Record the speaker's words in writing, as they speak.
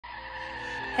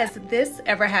Has this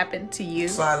ever happened to you?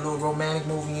 Slide a little romantic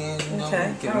movie in, you know,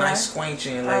 okay. get a nice squanch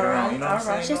in later on, you know what I'm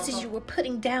saying? Just as you were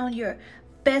putting down your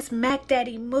best Mac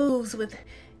Daddy moves with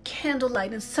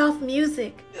candlelight and soft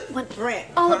music, when Brent,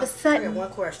 all of a sudden... one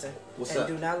question. What's and up?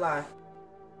 Do not lie.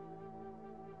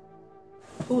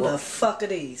 Who the fuck are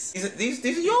these? These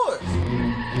are yours.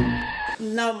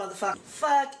 No, motherfucker.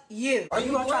 Fuck you. Are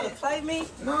you gonna try to playing? play me?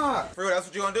 Nah, for real, that's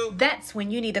what you gonna do? That's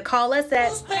when you need to call us at...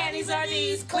 Whose panties are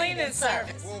these cleaning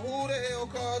service? Well, who the hell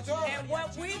called y'all? And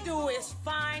what we do is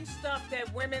find stuff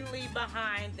that women leave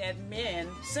behind that men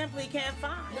simply can't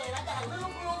find. Man, I got a little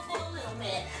room for a little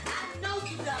man. I know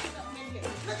you got something in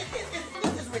here. Look at this.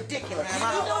 This is ridiculous.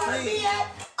 Man, you know where to be at?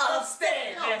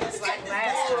 Upstairs. No, It's like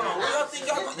Hold on, what y'all think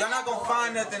y'all not gonna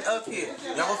find nothing up here?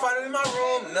 Y'all gonna find it in my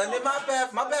room, nothing in my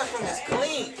bath. My bathroom is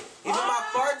clean. Even my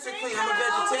farts are clean. I'm a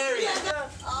vegetarian.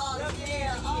 Oh,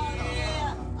 yeah. Oh,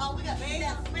 yeah. Oh, we got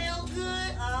that smell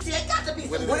good. See, it got to be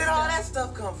some Where did all that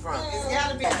stuff come from? It's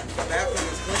got to be. The bathroom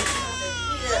is clean.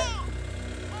 Yeah.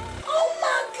 Oh,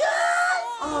 my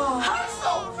God. Her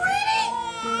so pretty.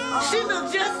 She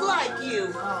looks just like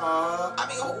you. I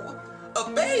mean, a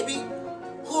baby?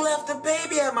 Who left a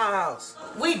baby at my house?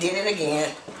 We did it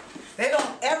again. They don't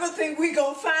ever think we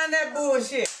gonna find that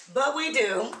bullshit. But we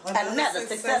do. Another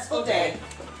successful day.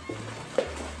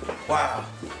 Wow.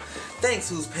 Thanks,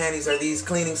 whose panties are these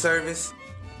cleaning service?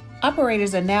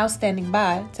 Operators are now standing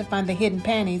by to find the hidden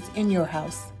panties in your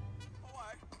house.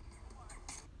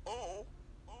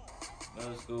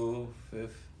 Middle school, 5th.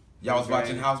 Y'all was grade.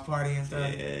 watching House Party and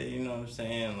stuff? Yeah, you know what I'm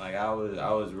saying? Like, I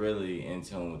was really in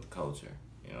tune with the culture.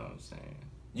 You know what I'm saying?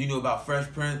 You knew about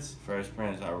Fresh Prince? Fresh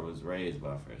Prince, I was raised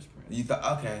by Fresh Prince. You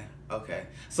thought, okay.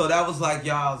 So that was like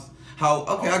y'all's,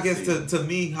 I guess to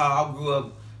me, how I grew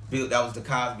up, that was the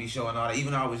Cosby Show and all that.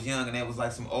 Even though I was young and that was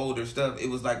like some older stuff, it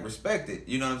was like respected.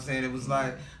 You know what I'm saying? It was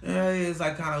like, it's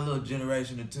like kind of a little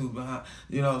generation or two behind,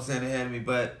 you know what I'm saying, ahead of me.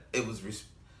 But it was,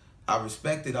 I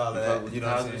respected all of that. You know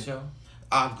what I'm saying? Show?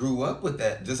 I grew up with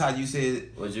that. Just how you said.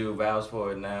 Would you vouch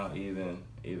for it now,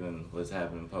 even what's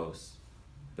happening post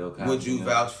Bill Cosby? Would you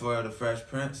vouch for the Fresh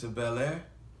Prince of BelAire?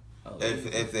 Oh,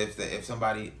 If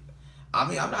somebody, I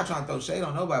mean, I'm not trying to throw shade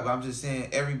on nobody, but I'm just saying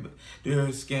there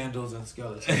are scandals and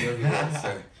skeletons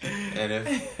everywhere. And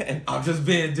if I'm just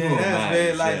being dead ass,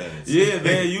 man, like yeah,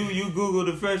 man, you Google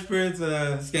the Fresh Prince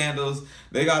scandals,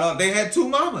 they had 2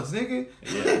 mamas, nigga.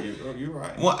 Yeah, you're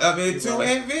right. Two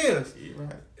Aunt Vivs. You're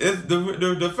right. It's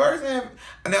the first Aunt,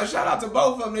 now shout out to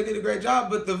both of them, they did a great job,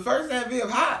 but the first Aunt Viv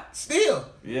hot still.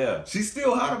 Yeah. She's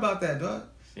still hot about that, dog.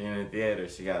 She in the theater,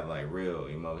 she got like real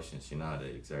emotions. She know how to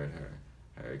exert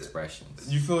her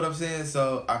expressions. You feel what I'm saying?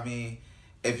 So I mean,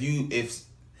 if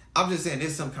I'm just saying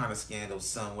there's some kind of scandal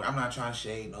somewhere. I'm not trying to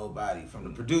shade nobody, from the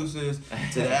producers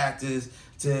to the actors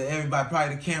to everybody,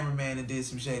 probably the cameraman that did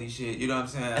some shady shit. You know what I'm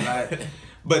saying? Like,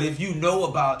 but if you know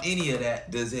about any of that,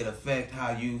 does it affect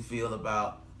how you feel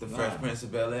about the Fresh Prince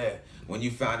of BelAire? When you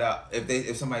found out,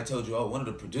 if somebody told you, oh, one of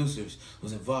the producers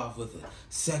was involved with a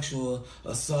sexual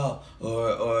assault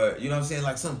or you know what I'm saying,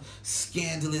 like some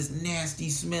scandalous, nasty,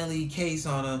 smelly case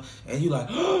on him, and you like,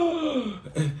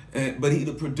 but he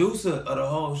the producer of the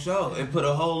whole show and put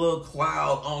a whole little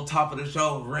cloud on top of the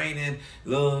show, raining,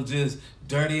 little just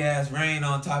dirty ass rain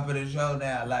on top of the show.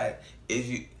 Now, like,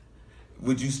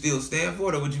 would you still stand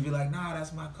for it, or would you be like, nah,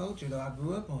 that's my culture though, I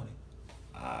grew up on it?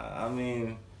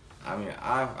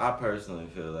 I personally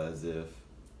feel as if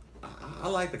I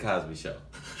like the Cosby Show.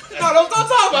 No, don't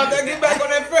talk about that. Get back on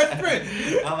that Fresh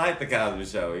Prince. I like the Cosby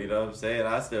Show. You know what I'm saying?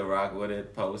 I still rock with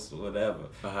it, post whatever.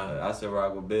 I still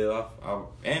rock with Bill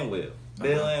and Will.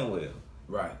 Bill and Will.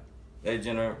 Right. They're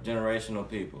generational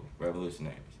people,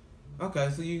 revolutionaries. Okay,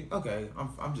 so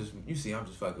I'm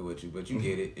just fucking with you, but you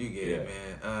get it. You get it,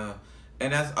 man.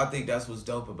 And I think that's what's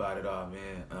dope about it all,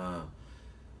 man.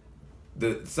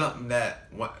 Something that,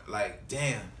 like,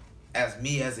 damn, as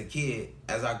me as a kid,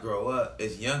 as I grow up,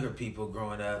 as younger people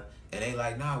growing up, and they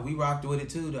like, nah, we rocked with it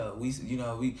too, though.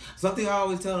 Something I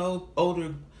always tell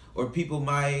older, or people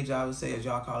my age, I would say, as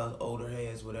y'all call us older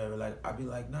heads, whatever, like, I'd be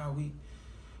like, nah,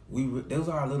 those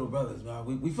are our little brothers,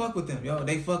 man. We fuck with them, yo.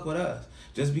 They fuck with us.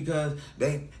 Just because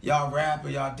y'all rap or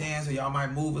y'all dance or y'all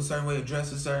might move a certain way or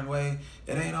dress a certain way,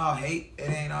 it ain't all hate. It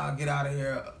ain't all get out of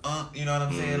here, you know what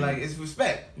I'm saying? Like, it's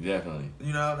respect. Definitely.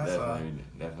 You know, that's all.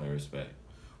 Definitely respect.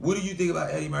 What do you think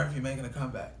about Eddie Murphy making a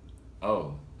comeback?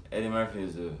 Oh, Eddie Murphy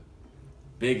is the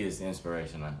biggest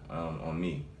inspiration on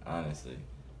me, honestly.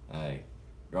 Like,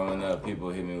 growing up, people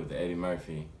hit me with the Eddie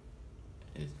Murphy.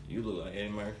 You look like Eddie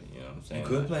Murphy, you know what I'm saying? You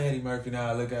could play Eddie Murphy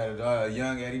now. I look at it,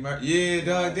 young Eddie Murphy. Yeah,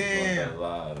 dog, damn.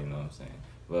 Loud, you know what I'm saying?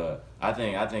 But I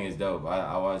think it's dope.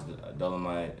 I watched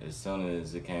Dolomite as soon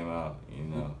as it came out. You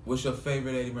know. What's your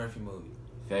favorite Eddie Murphy movie?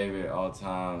 Favorite all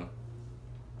time?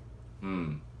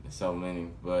 There's so many,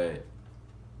 but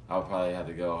I'll probably have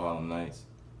to go Harlem Nights.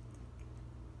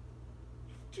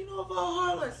 What you know about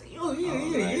Harlem Nights? He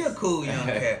a cool young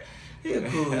cat. He a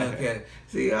cool young cat.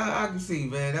 See, I can see,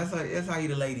 man. That's how you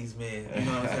the ladies, man. You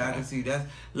know what I'm saying? I can see that's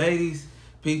ladies.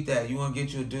 Peep that. You want to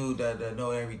get you a dude that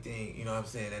know everything. You know what I'm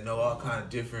saying? That know all kind of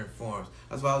different forms.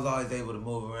 That's why I was always able to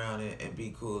move around and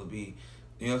be cool, be.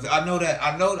 You know what I'm saying? I know that.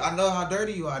 I know how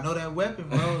dirty you are. I know that weapon,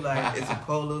 bro. Like, it's a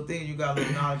cold little thing. You got a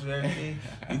little knowledge of everything.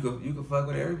 You can fuck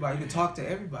with everybody. You can talk to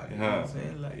everybody. You know what I'm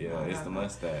saying? Like, yeah, it's the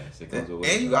mustache. It comes with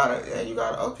and you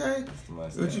gotta okay. It's the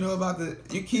mustache. What you know about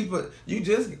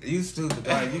you stupid,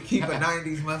 dog. You keep a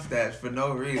 90s mustache for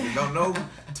no reason. Don't know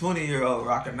 20-year-old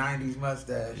rock a 90s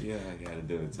mustache. Yeah, I gotta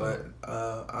do it too. But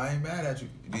I ain't mad at you.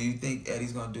 Do you think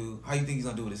Eddie's gonna do, how you think he's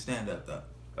gonna do with his stand-up, though?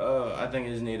 I think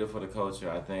it's needed for the culture.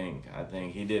 I think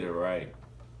he did it right.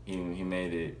 He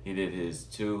made it. He did his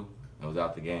 2. It was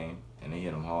out the game, and he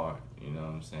hit him hard. You know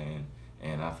what I'm saying?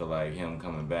 And I feel like him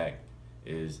coming back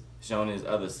is showing his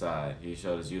other side. He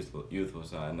showed his youthful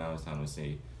side. Now it's time to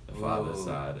see the father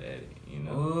side of Eddie. You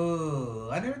know?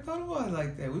 Oh, I never thought about it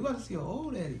like that. We about to see an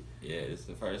old Eddie. Yeah, it's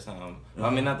the first time.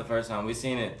 I mean, not the first time. We've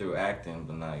seen it through acting,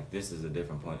 but like this is a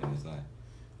different point in his life.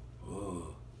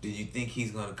 Oh, do you think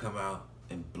he's gonna come out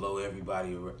and blow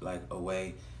everybody like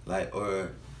away, like,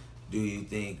 or do you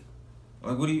think,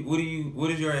 like, what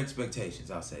is your expectations?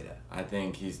 I'll say that. I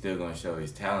think he's still gonna show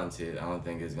he's talented. I don't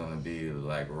think it's gonna be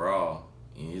like raw.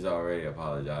 He's already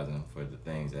apologizing for the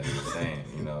things that he was saying.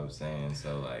 You know what I'm saying?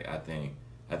 So like, I think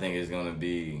it's gonna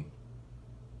be.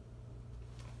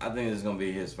 I think it's gonna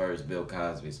be his first Bill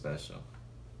Cosby special.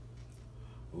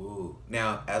 Ooh,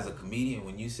 now as a comedian,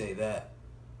 when you say that,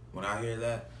 when I hear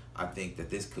that, I think that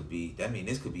this could be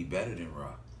better than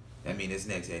Raw. That mean this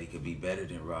next Eddie could be better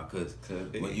than Raw. Cause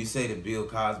when you say that Bill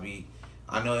Cosby,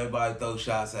 I know everybody throws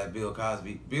shots at Bill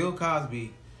Cosby. Bill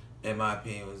Cosby, in my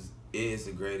opinion, is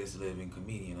the greatest living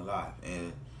comedian alive.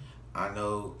 And I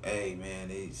know, hey man,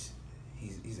 he's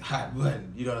a hot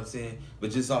button. You know what I'm saying?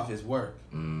 But just off his work,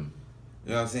 you know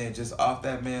what I'm saying? Just off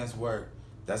that man's work,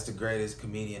 that's the greatest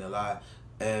comedian alive.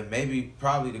 And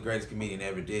probably the greatest comedian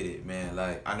ever did it, man.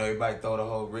 Like, I know everybody throw the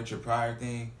whole Richard Pryor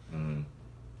thing.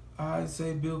 I'd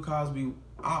say Bill Cosby.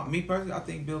 Me personally, I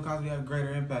think Bill Cosby had a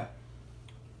greater impact.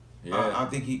 Yeah, I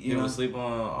think he was sleep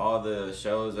on all the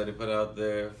shows that he put out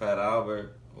there. Fat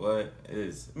Albert, man,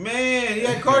 he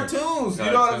had cartoons. You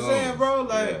know what I'm saying, bro?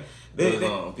 Like. Yeah. It was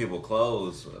on people's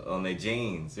clothes, on their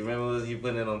jeans. You remember he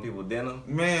putting it on people's denim?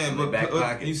 Man, but back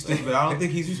pockets. You stupid. I don't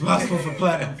think he's responsible for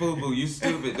Platinum Fubu. You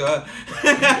stupid, dog.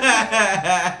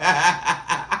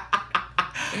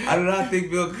 I do not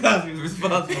think Bill Cosby is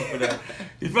responsible for that.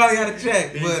 He probably had a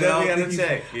check, but I don't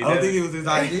think it was his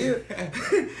idea.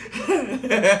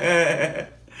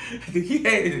 I think he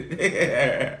hated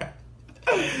it.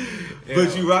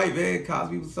 But you're right, man.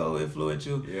 Cosby was so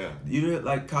influential. Yeah. You know,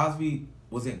 like Cosby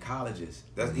was in colleges.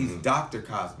 He's Dr.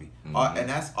 Cosby. And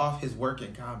that's off his work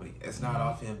in comedy. It's not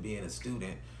off him being a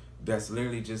student. That's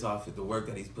literally just off of the work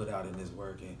that he's put out in his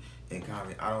work in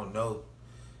comedy. I don't know,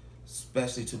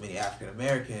 especially too many African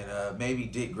American, maybe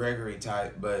Dick Gregory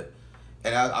type, but,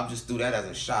 and I'm just threw that as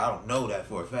a shot. I don't know that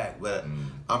for a fact, but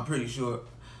I'm pretty sure,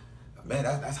 man,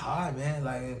 that's hard, man.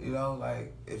 Like, you know,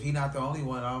 like, if he not the only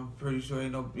one, I'm pretty sure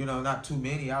ain't no, you know, not too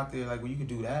many out there, like, where you can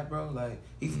do that, bro. Like,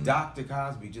 he's Dr.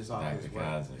 Cosby just off his work.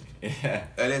 Cosby. Yeah.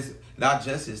 And it's not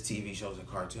just his TV shows and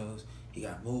cartoons. He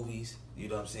got movies, you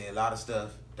know what I'm saying? A lot of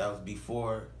stuff that was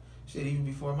before, even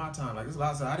before my time. Like, there's a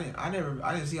lot of stuff I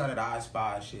didn't see all that I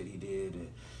Spy shit he did. And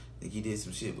I think he did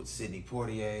some shit with Sidney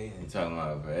Poitier. And you talking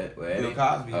about Bill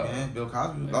Cosby, man. Bill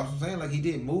Cosby. That's what I'm saying. Like, he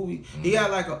did movies. He had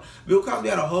Bill Cosby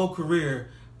had a whole career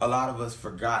a lot of us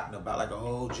forgotten about. Like, a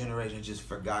whole generation just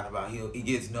forgotten about. He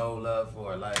gets no love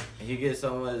for it. Like, he gets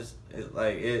so much,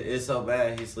 it's so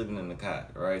bad he's sleeping in the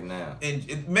cot right now.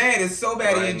 And man, it's so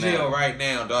bad he's in jail right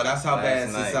now, dog. That's how bad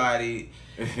society.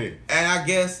 And I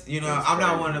guess, you know, I'm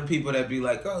not one of the people that be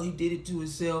like, oh, he did it to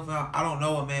himself. I don't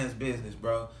know a man's business,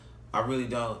 bro. I really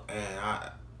don't.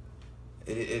 And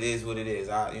it is what it is.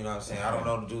 You know what I'm saying? I don't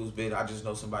know the dude's business. I just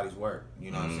know somebody's work.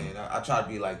 You know what I'm saying? I try to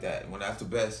be like that. When that's the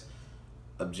best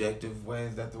objective way,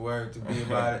 is that the word to be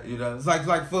about it? You know, it's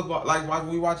like football. Like when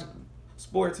we watch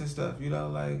sports and stuff, you know,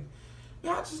 like,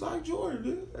 yeah, I just like Jordan,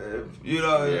 dude. You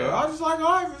know, I just like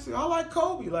Iverson. I like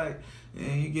Kobe. Like,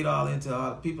 and you get all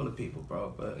into people to people,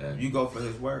 bro. But you go for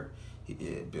his work.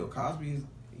 Bill Cosby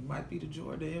he might be the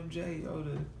Jordan, the MJ,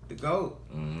 the GOAT.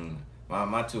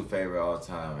 My two favorite all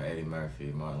time are Eddie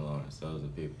Murphy, Martin Lawrence. Those are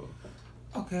people.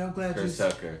 Okay, I'm glad Chris you.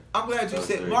 Tucker. I'm glad you Those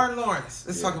said three. Martin Lawrence.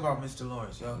 Let's Yeah. talk about Mr.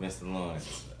 Lawrence, yo. Mr.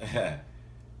 Lawrence.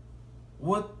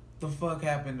 What the fuck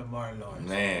happened to Martin Lawrence?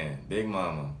 Man, Big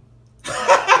Mama.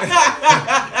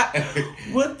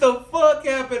 What the fuck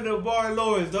happened to Martin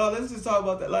Lawrence, dog? Let's just talk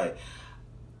about that. Like,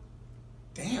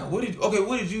 damn. What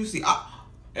did you see?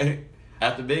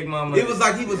 After Big Mama, It was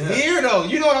like he was here though.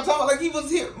 You know what I'm talking about? Like he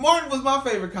was here. Martin was my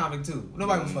favorite comic too.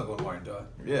 Nobody was fucking with Martin, dog.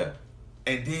 Yeah.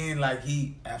 And then like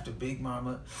after Big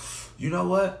Mama, you know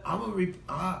what? I'm gonna Big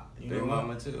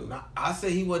Mama too. I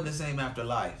say he wasn't the same after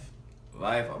Life.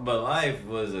 Life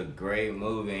was a great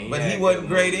movie. But he wasn't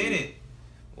great in it.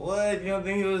 What? You don't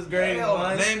think he was great in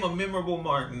Life? Name a memorable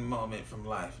Martin moment from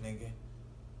Life, nigga.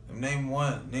 Name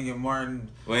one, nigga. Martin.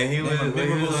 When he was on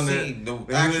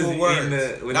the actual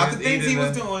words, not the things he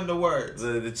was doing. The words.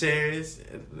 The chairs.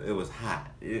 It was hot.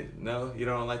 You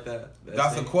don't like that.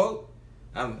 That's a quote.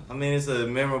 I mean, it's a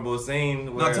memorable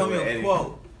scene. Now tell me a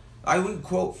quote. Like we can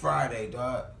quote Friday,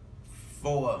 dog.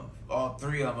 4 of them, all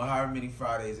 3 of them, or however many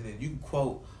Fridays it is. You can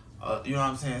quote. You know what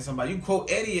I'm saying? Somebody. You can quote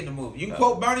Eddie in the movie. You can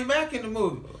quote Bernie Mac in the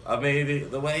movie. I mean,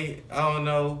 the way I don't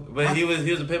know, but he was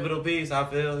a pivotal piece. I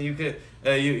feel you could.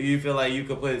 You feel like you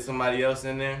could put somebody else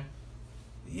in there?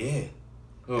 Yeah.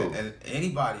 Who? And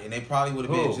anybody, and they probably would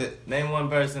have been. Name one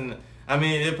person. I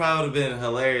mean, it probably would have been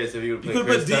hilarious if you would have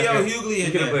put D.L. Hughley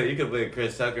in there. You could put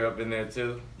Chris Tucker up in there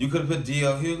too. You could have put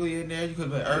D.L. Hughley in there. You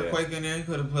could have put Earthquake in there. You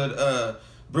could have put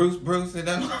Bruce in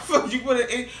that motherfucker. You put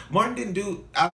it in. Martin didn't do.